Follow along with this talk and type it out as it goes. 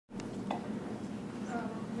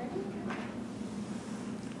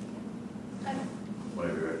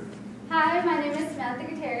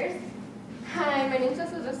Samantha Gutierrez. Hi, my name is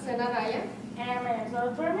Susana Raya. And my name is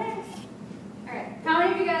Lola Perez. Alright, how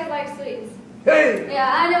many of you guys like sweets? Hey! Yeah,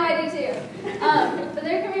 I know I do too. But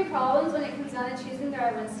there can be problems when it comes down to choosing the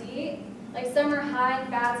right ones to eat. Like some are high in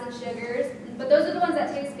fats and sugars, but those are the ones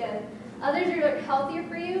that taste good. Others are healthier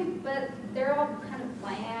for you, but they're all kind of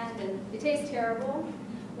bland and they taste terrible.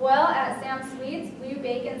 Well, at Sam's Sweets, we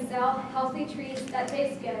bake and sell healthy treats that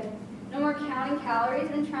taste good. No more counting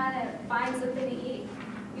calories and trying to find something to eat.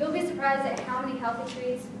 You'll be surprised at how many healthy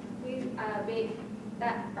treats we bake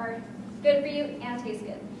that are good for you and taste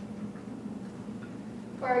good.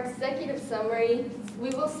 For our executive summary, we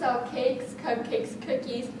will sell cakes, cupcakes,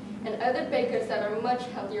 cookies, and other bakers that are much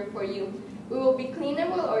healthier for you. We will be clean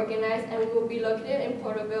and well organized, and we will be located in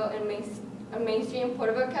Porterville and Main Street in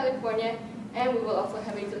Porterville, California, and we will also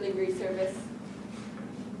have a delivery service.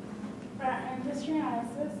 Our industry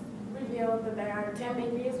analysis revealed that there are 10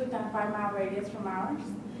 bakeries within a 5-mile radius from ours,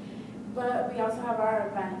 but we also have our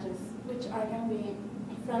advantages, which are going to be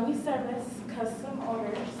friendly service, custom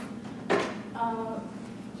orders,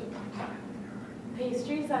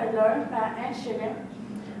 pastries that are lower in fat and sugar,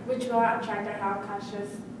 which will attract our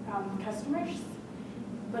health-conscious customers.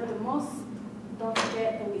 But the most, don't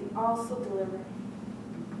forget that we also deliver.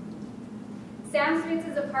 Sam's Sweets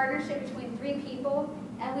is a partnership between 3 people,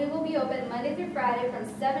 and we will be open Monday through Friday from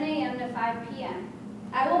 7 a.m. to 5 p.m.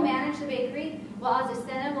 I will manage the bakery, while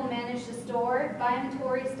Azucena will manage the store, buy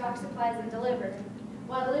inventory, stock supplies, and deliver.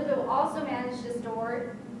 Guadalupe will also manage the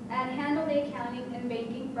store and handle the accounting and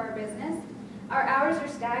banking for our business. Our hours are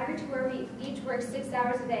staggered to where we each work 6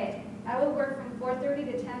 hours a day. I will work from 4:30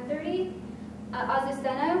 to 10:30.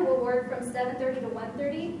 Azucena will work from 7:30 to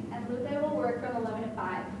 1:30, and Lupe will work from 11 to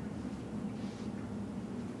 5.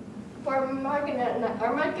 For our market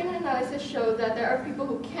analysis shows that there are people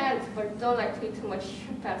who can't or don't like to eat too much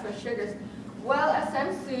fats or sugars. While at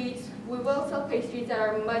Sam's Sweets, we will sell pastries that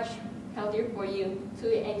are much healthier for you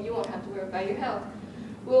to eat, and you won't have to worry about your health.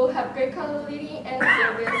 We will have great quality and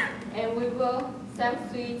service, and Sam's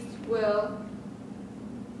Sweets will,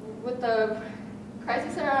 with the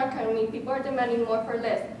crisis in our economy, people are demanding more for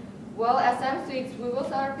less. Well, at Sam's Sweets, we will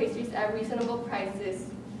sell our pastries at reasonable prices.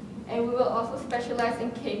 And we will also specialize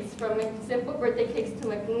in cakes, from simple birthday cakes to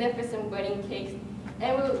magnificent wedding cakes.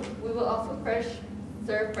 And we will also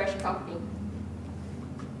serve fresh coffee.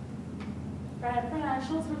 For our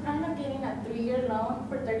financials, we're planning on getting a 3-year loan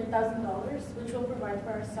for $30,000, which will provide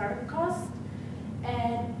for our startup cost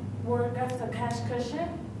and work as a cash cushion.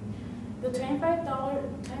 The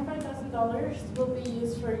 $25,000 will be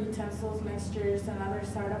used for utensils, mixtures, and other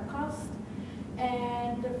startup costs.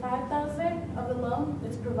 And the $5,000 of the loan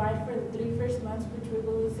is provided for the 3 first months, which we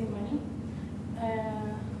will be losing money.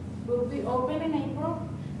 We'll be open in April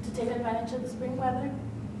to take advantage of the spring weather.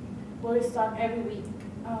 We'll stock every week.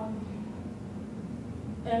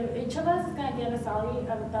 Each of us is going to get a salary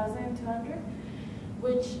of $1,200,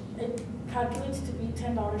 which it calculates to be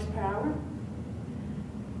 $10 per hour.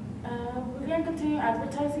 We're going to continue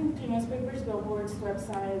advertising through newspapers, billboards,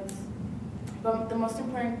 websites, but the most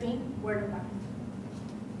important thing, word of mouth.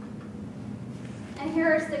 And here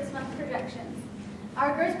are 6-month projections.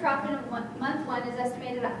 Our gross profit in month 1 is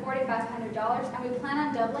estimated at $4,500, and we plan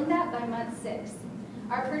on doubling that by month 6.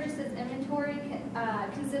 Our purchases inventory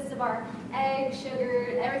consists of our eggs,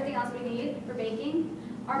 sugar, everything else we need for baking.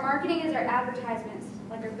 Our marketing is our advertisements,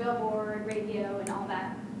 like our billboard, radio, and all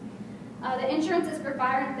that. The insurance is for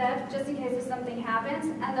fire and theft, just in case if something happens,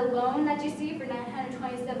 and the loan that you see for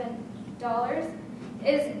 $927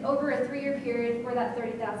 is over a 3-year period for that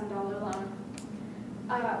 $30,000 loan.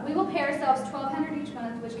 We will pay ourselves $1,200 each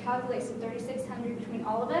month, which calculates to $3,600 between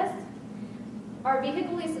all of us. Our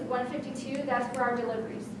vehicle lease is $152. That's for our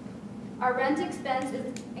deliveries. Our rent expense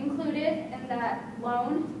is included in that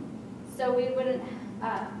loan, so we wouldn't.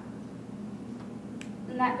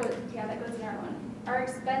 And that goes in our loan. Our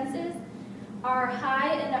expenses are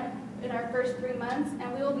high in our first 3 months,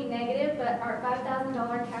 and we will be negative. But our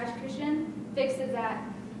 $5,000 cash cushion fixes that,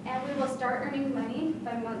 and we will start earning money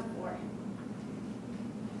by month 4.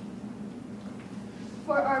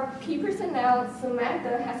 For our key personnel,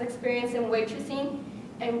 Samantha has experience in waitressing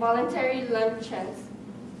and voluntary luncheons.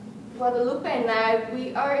 Guadalupe and I,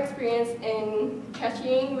 we are experienced in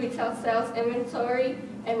cashiering, retail sales, inventory,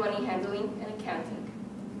 and money handling and accounting.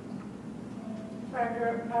 For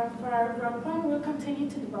our growth plan, we'll continue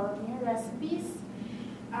to develop new recipes,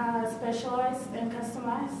 specialized and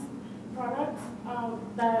customized products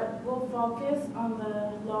that will focus on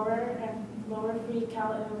the lower free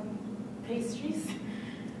pastries.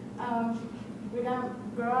 We're going to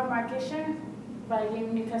grow our market share by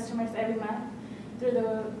getting new customers every month through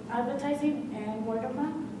the advertising and Word of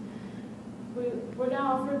Month. We're going to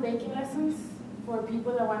offer baking lessons for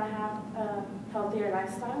people that want to have a healthier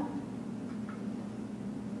lifestyle.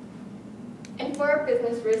 And for our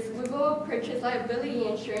business risk, we will purchase liability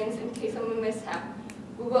insurance in case of a mishap.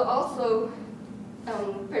 We will also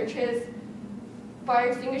purchase fire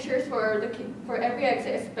extinguishers for every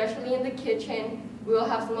exit, especially in the kitchen. We will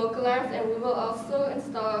have smoke alarms, and we will also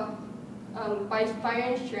install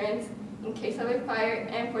fire insurance in case of a fire.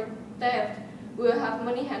 And for theft, we will have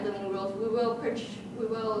money handling rules. We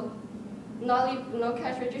will not leave no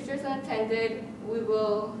cash registers unattended. We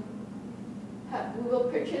will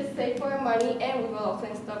purchase safe for our money, and we will also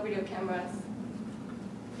install video cameras.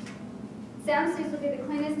 Sam's Sweets will be the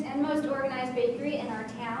cleanest and most organized bakery in our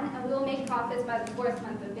town, and we will make profits by the 4th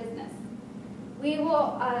month of business. We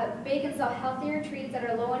will bake and sell healthier treats that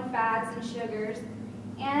are low in fats and sugars,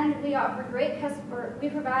 and we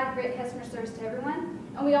provide great customer service to everyone.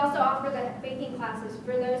 And we also offer the baking classes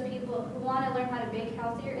for those people who want to learn how to bake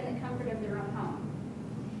healthier in the comfort of their own home.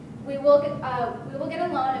 We will get a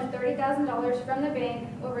loan of $30,000 from the bank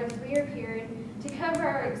over a 3-year period to cover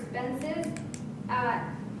our expenses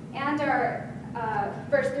and our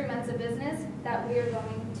first 3 months of business that we are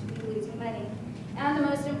going to be losing money. And the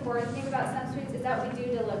most important thing about Sam Sweets is that we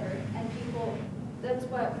do deliver, and that's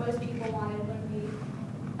what most people wanted when we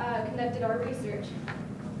conducted our research.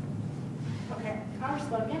 Okay, our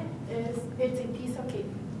slogan is, it's a piece of cake,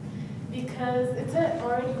 because it's an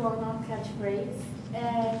already well-known catchphrase,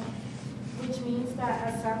 and which means that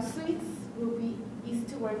at Sam Sweets, we'll be easy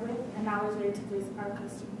to work with and always ready to please our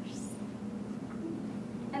customers.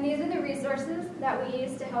 And these are the resources that we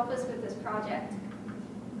use to help us with this project.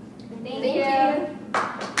 Thank you.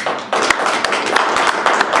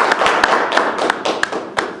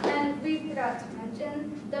 And we forgot to mention,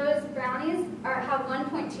 those brownies have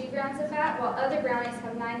 1.2 grams of fat, while other brownies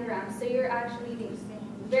have 9 grams. So you're actually eating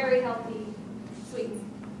very healthy sweets.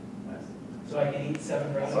 Nice. So I can eat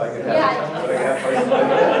 7 brownies? So I can Yeah. have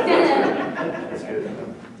That's good.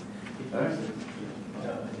 Nice.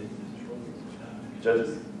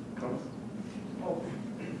 Judges, comments?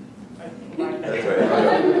 That's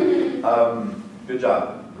right. Good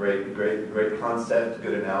job. Great concept,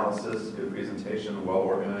 good analysis, good presentation, well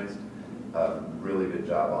organized. Really good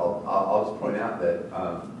job. I'll just point out that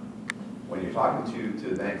when you're talking to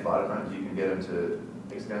the bank, a lot of times you can get them to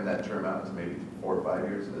extend that term out to maybe 4 or 5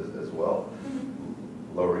 years as well,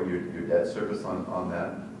 lowering your debt service on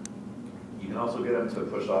that. You can also get them to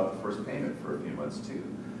push off the first payment for a few months too.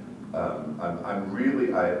 I'm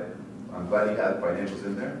glad you have financials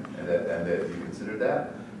in there and that you considered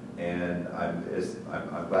that, and I'm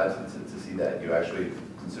glad to see that you actually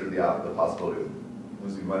consider the possibility of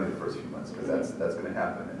losing money the first few months, because that's going to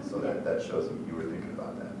happen, and so that shows that you were thinking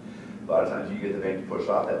about that. A lot of times you get the bank to push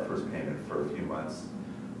off that first payment for a few months,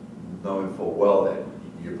 knowing full well that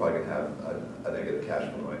you're probably going to have a negative cash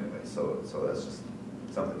flow anyway. So that's just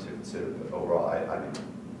something to consider. But overall, I think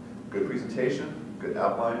good presentation, good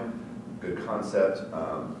outline, good concept,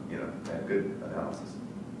 and good analysis.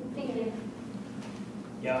 Thank you.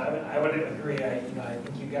 Yeah, I would agree. I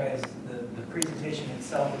think you guys, the presentation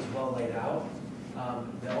itself is well laid out.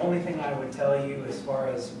 The only thing I would tell you as far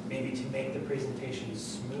as maybe to make the presentation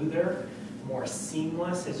smoother, more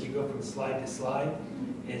seamless as you go from slide to slide,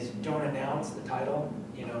 is don't announce the title,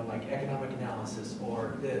 like economic analysis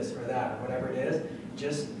or this or that or whatever it is.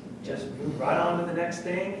 Just move right on to the next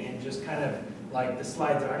thing, and just kind of like the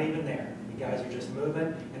slides aren't even there. You guys are just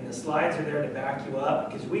moving, and the slides are there to back you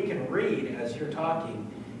up, because we can read as you're talking,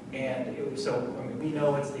 and we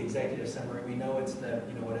know it's the executive summary, we know it's the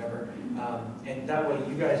whatever, and that way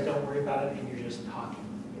you guys don't worry about it, and you're just talking,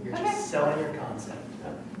 you're just selling your concept.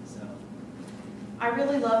 So I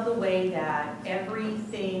really love the way that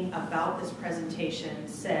everything about this presentation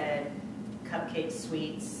said cupcakes,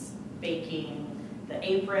 sweets, baking, the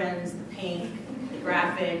aprons, the pink, the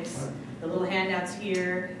graphics, the little handouts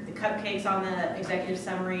here, the cupcakes on the executive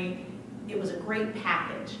summary. It was a great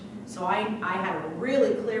package. So I had a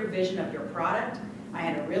really clear vision of your product. I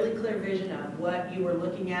had a really clear vision of what you were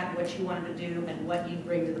looking at, what you wanted to do, and what you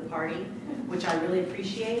bring to the party, which I really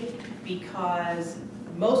appreciate, because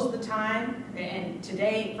most of the time, and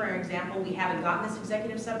today, for example, we haven't gotten this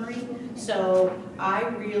executive summary, so I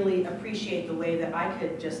really appreciate the way that I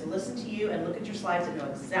could just listen to you and look at your slides and know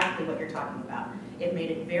exactly what you're talking about. It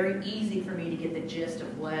made it very easy for me to get the gist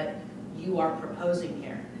of what you are proposing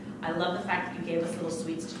here. I love the fact that you gave us little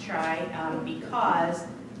sweets to try, because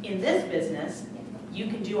in this business, you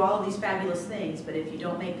can do all of these fabulous things, but if you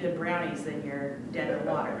don't make good brownies, then you're dead in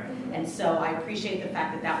the water. And so I appreciate the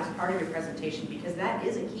fact that that was part of your presentation, because that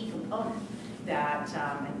is a key component. that,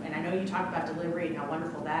 and I know you talked about delivery and how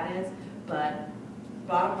wonderful that is, but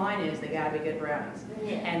bottom line is they gotta be good brownies.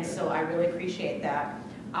 And so I really appreciate that.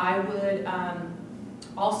 I would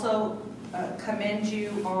also commend you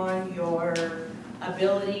on your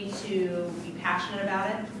ability to be passionate about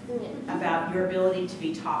it, about your ability to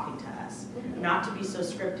be talking to us, not to be so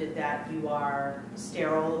scripted that you are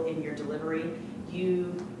sterile in your delivery.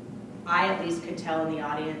 I at least could tell in the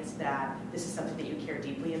audience that this is something that you care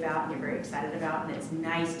deeply about and you're very excited about, and it's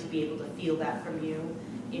nice to be able to feel that from you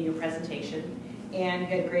in your presentation. And you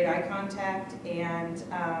had great eye contact, and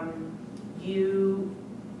you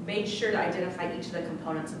made sure to identify each of the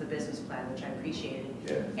components of the business plan, which I appreciated.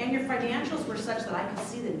 Yeah. And your financials were such that I could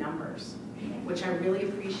see the numbers, which I really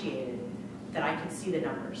appreciated, that I could see the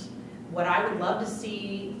numbers. What I would love to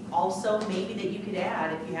see also, maybe that you could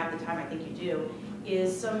add, if you have the time, I think you do,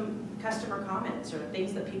 is some customer comments or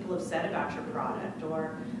things that people have said about your product,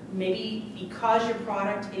 or maybe because your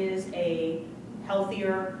product is a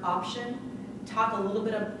healthier option, talk a little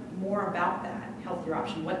bit more about that healthier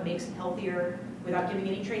option. What makes it healthier without giving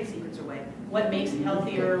any trade secrets away? What makes it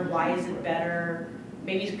healthier? Why is it better?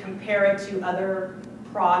 Maybe compare it to other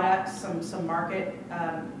products, some market,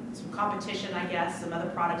 some competition, I guess, some other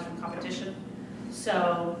products from competition.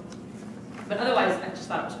 So, but otherwise, I just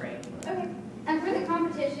thought it was great. Okay. And for the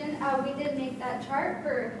competition, we did make that chart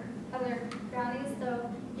for other brownies, so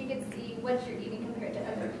you could see what you're eating compared to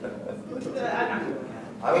other people's.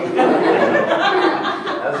 I would,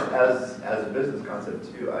 as a business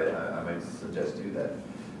concept too, I might suggest too that,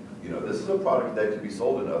 you know, this is a product that can be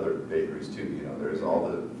sold in other bakeries too. You know, there's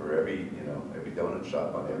for every donut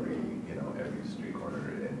shop on every street corner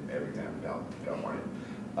in every town in California.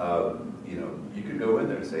 You know, you could go in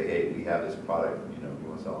there and say, hey, we have this product. You know, we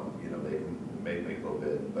want to sell them. You know, they can make a little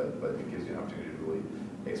bit, but it gives you an opportunity to really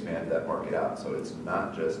expand that market out. So it's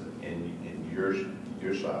not just in your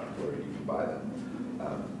shop where you can buy them.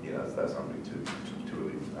 You know, that's something to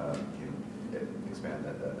really expand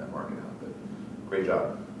that market out. But great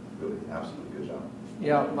job, really, absolutely good job.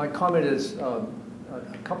 Yeah, my comment is a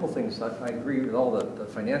couple things. I agree with all the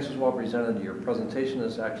financials well presented. Your presentation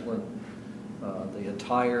is excellent. The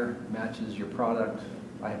attire matches your product.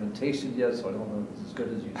 I haven't tasted yet, so I don't know if it's as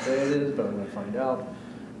good as you say it is, but I'm going to find out.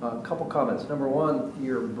 A couple comments. Number one,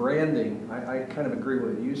 your branding. I kind of agree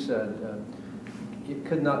with what you said. It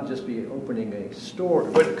could not just be opening a store,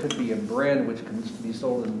 but it could be a brand which can be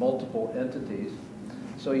sold in multiple entities.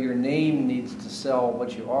 So your name needs to sell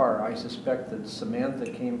what you are. I suspect that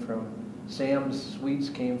Sam's Sweets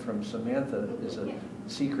came from Samantha is a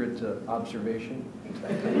secret observation.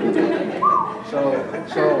 So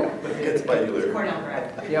It's by you, Larry. Cornell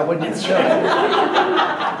grad. yeah, when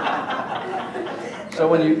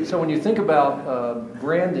you think about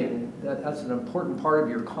branding, that's an important part of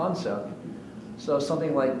your concept. So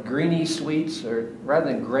something like Greenie Sweets, or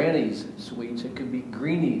rather than Granny's Sweets, it could be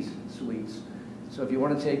Greenie's Sweets. So if you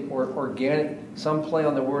want to take organic, some play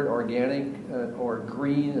on the word organic or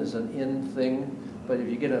green is an in thing, but if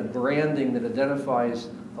you get a branding that identifies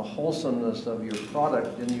the wholesomeness of your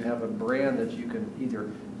product, then you have a brand that you can either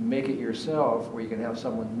make it yourself or you can have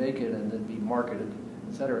someone make it and then be marketed,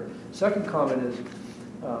 etc. Second comment is,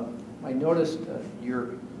 I noticed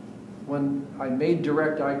when I made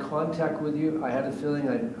direct eye contact with you, I had a feeling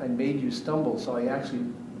I made you stumble, so I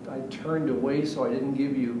turned away so I didn't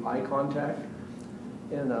give you eye contact.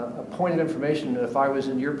 And a point of information, if I was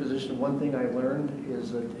in your position, one thing I learned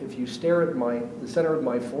is that if you stare at the center of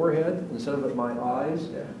my forehead instead of at my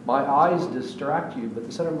eyes distract you, but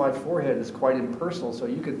the center of my forehead is quite impersonal, so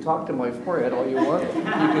you can talk to my forehead all you want, you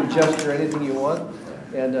can gesture anything you want,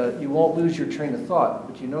 and you won't lose your train of thought.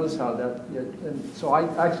 But you notice how and so I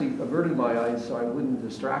actually averted my eyes so I wouldn't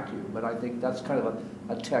distract you, but I think that's kind of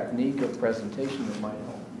a technique of presentation that might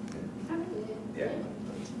help. Yeah,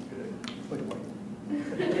 that's good. What do I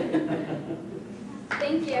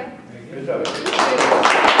Thank you. Good job.